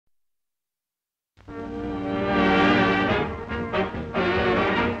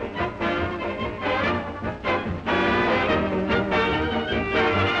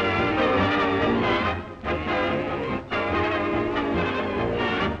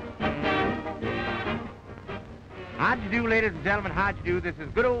How'd you do, ladies and gentlemen? How'd you do? This is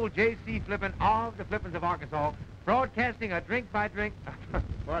good old J.C. Flippin of the Flippins of Arkansas, broadcasting a drink-by-drink,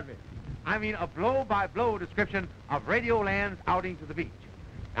 pardon me, I mean a blow-by-blow description of Radio Land's outing to the beach.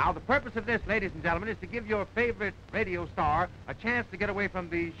 Now, the purpose of this, ladies and gentlemen, is to give your favorite radio star a chance to get away from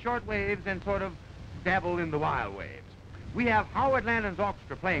the short waves and sort of dabble in the wild waves. We have Howard Landon's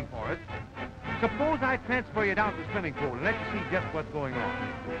orchestra playing for us. Suppose I transfer you down to the swimming pool and let you see just what's going on.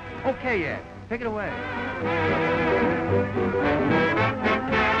 Okay, Ed, take it away.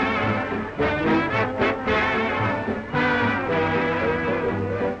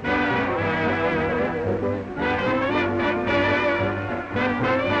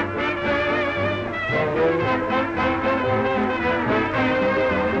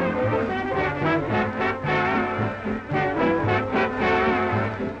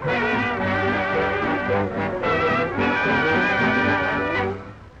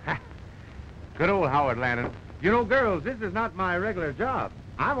 Good old Howard Landon. You know, girls, this is not my regular job.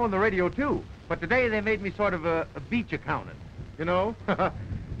 I'm on the radio, too. But today they made me sort of a beach accountant. You know,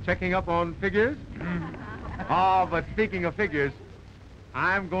 checking up on figures. Oh, but speaking of figures,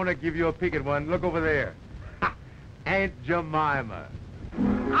 I'm going to give you a peek at one. Look over there. Aunt Jemima.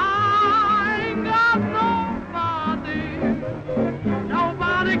 I ain't got nobody.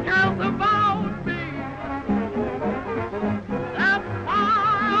 Nobody cares about me. That's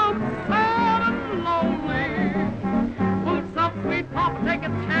why I'm sad and lonely. Won't some sweet pop take a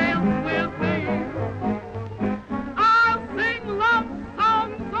chance with me? I'll sing love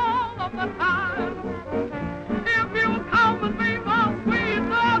songs all of the time. If you'll come and be my sweet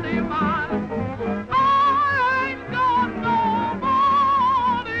daddy mine. I ain't got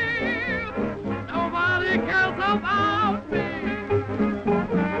nobody. Nobody cares about me.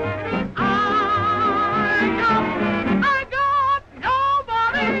 I got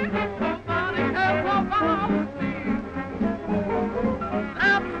nobody. Nobody cares about me.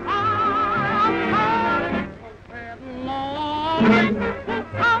 That's why I'm hurting. Lord,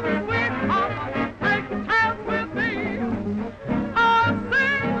 come sweet papa, take a chance with me. I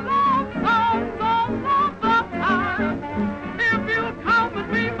sing love songs all of the time. If you'll come and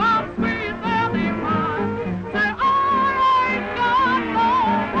be my sweet daddy mine, say I ain't got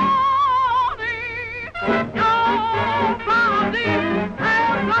nobody. Nobody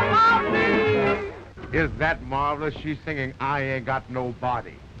cares about me. Is that marvelous? She's singing, I Ain't Got No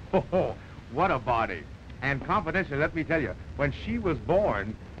Body. Oh, what a body. And confidentially, let me tell you, when she was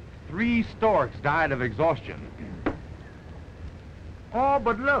born, 3 storks died of exhaustion. Oh,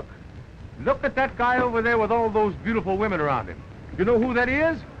 but look. Look at that guy over there with all those beautiful women around him. You know who that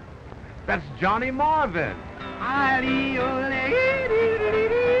is? That's Johnny Marvin.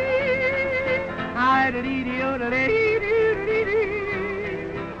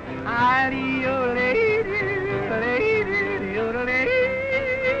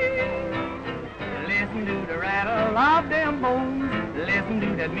 Listen to the rattle of them bones. Listen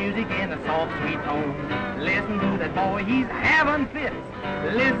to that music and the soft, sweet tones. Listen to that boy, he's having fits.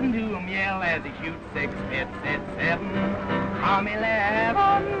 Listen to him yell as he shoots 6 fits at 7. I'm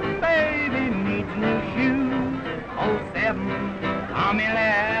 11, baby needs new shoes. Oh, 7, I'm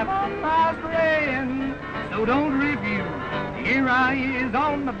 11, my friend, so don't refuse. Here I is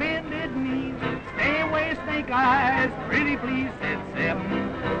on the bended knees. Stay away, snake eyes, pretty please, said 7.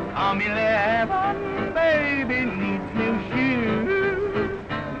 I'm 11, baby needs new shoes.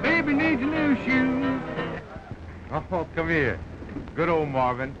 Baby needs new shoes. Oh, come here. Good old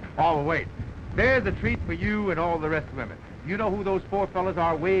Marvin. Oh, wait. There's a treat for you and all the rest of the women. You know who those 4 fellas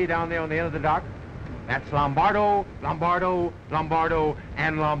are way down there on the end of the dock? That's Lombardo, Lombardo, Lombardo,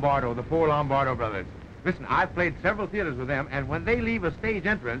 and Lombardo, the 4 Lombardo brothers. Listen, I've played several theaters with them, and when they leave a stage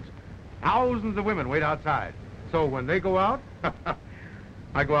entrance, thousands of women wait outside. So when they go out,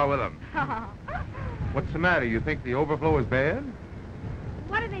 I go out with them. What's the matter? You think the overflow is bad?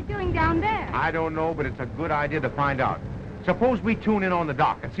 What are they doing down there? I don't know, but it's a good idea to find out. Suppose we tune in on the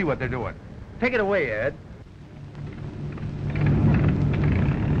dock and see what they're doing. Take it away, Ed.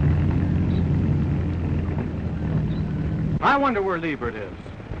 I wonder where Liebert is.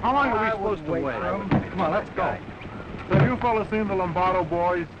 How long are we supposed to wait? Come on, let's go. So you fellas seen the Lombardo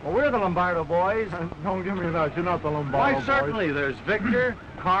boys? Well, we're the Lombardo boys. Don't give me that. You're not the Lombardo Why, boys. certainly. There's Victor,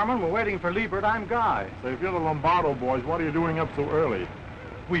 Carmen. We're waiting for Liebert. I'm Guy. So if you're the Lombardo boys, what are you doing up so early?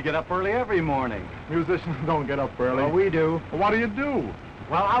 We get up early every morning. Musicians don't get up early. Well, we do. Well, what do you do?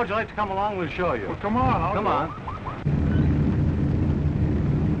 Well, how would you like to come along? We'll show you. Well, come on. I'll Come go. on.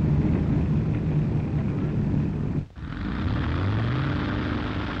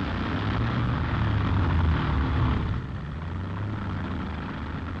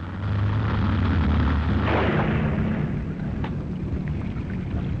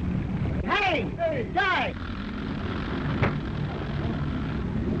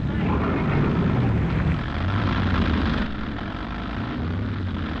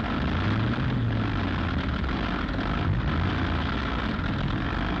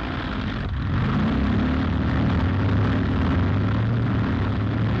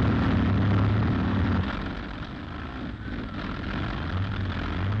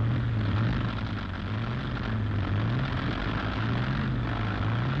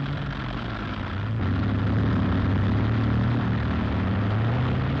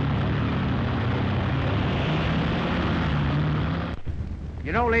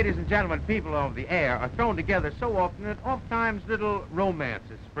 You know, ladies and gentlemen, people of the air are thrown together so often that oftentimes little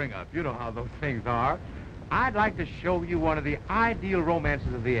romances spring up. You know how those things are. I'd like to show you one of the ideal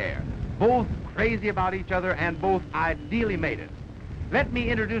romances of the air. Both crazy about each other and both ideally mated. Let me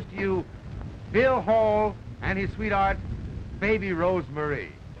introduce to you Bill Hall and his sweetheart, Baby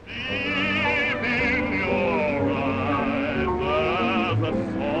Rosemary. Deep in your eyes, there's a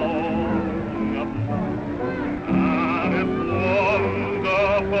song of love, and it's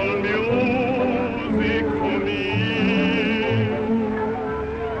wonderful music to me.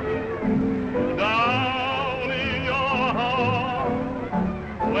 Down in your heart,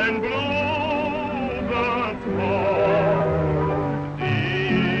 when bluebirds call,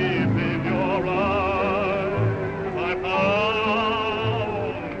 deep in your eyes, I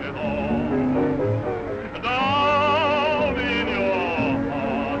found it all. Down in your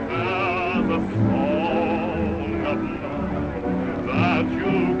heart, there's a song of love that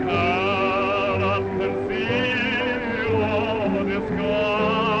you cannot conceal or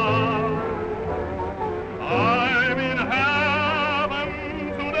disguise. I'm in heaven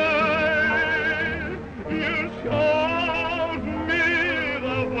today. You showed me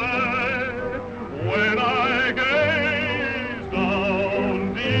the way when I gazed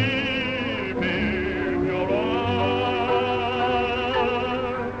down deep in your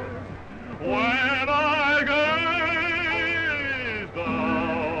eyes. When I gazed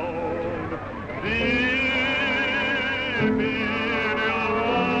down deep in your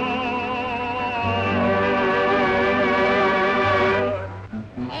eyes.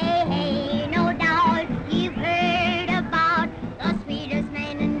 Hey, hey, no doubt you've heard about the sweetest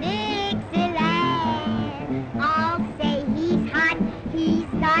man in Dixieland. I'll say he's hot, he's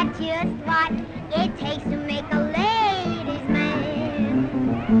got just what it takes to make a ladies'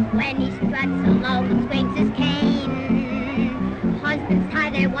 man. When he struts along and swings his cane, husbands tie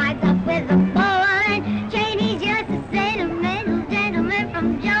their wives up with a ball and chain. He's just a sentimental gentleman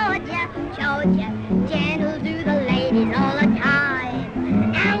from Georgia, Georgia, gentle to the ladies all the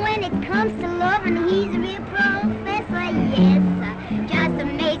time. And when it comes to loving, he's a real professor, yes, sir, just a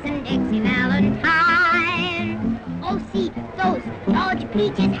Mason Dixie Valentine. Oh, see those Georgia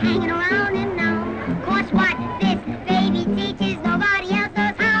peaches hanging around him now. Course what this baby teaches, nobody else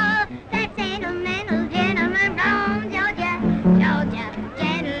knows how. That sentimental gentleman from Georgia, Georgia,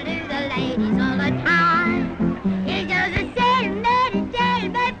 gentle to the ladies all the time. He's just a sentimental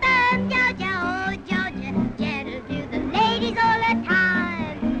gentleman from Georgia, oh Georgia, gentle to the ladies all the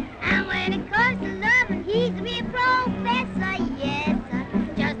time. And when it comes to loving, he's a real professor, yes, sir,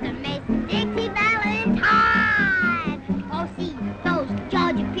 just a Mason Dixie Valentine. Oh, see those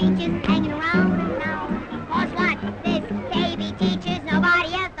Georgia peaches hanging around him now. Cause what this baby teaches,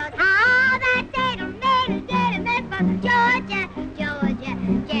 nobody else knows how. That sentimental gentleman from Georgia, Georgia,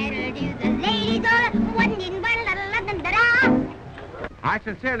 gentle to the ladies all the I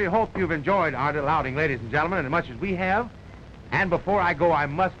sincerely hope you've enjoyed our little outing, ladies and gentlemen, as much as we have. And before I go, I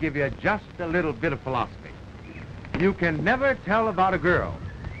must give you just a little bit of philosophy. You can never tell about a girl.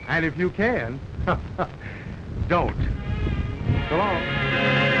 And if you can, don't. So long.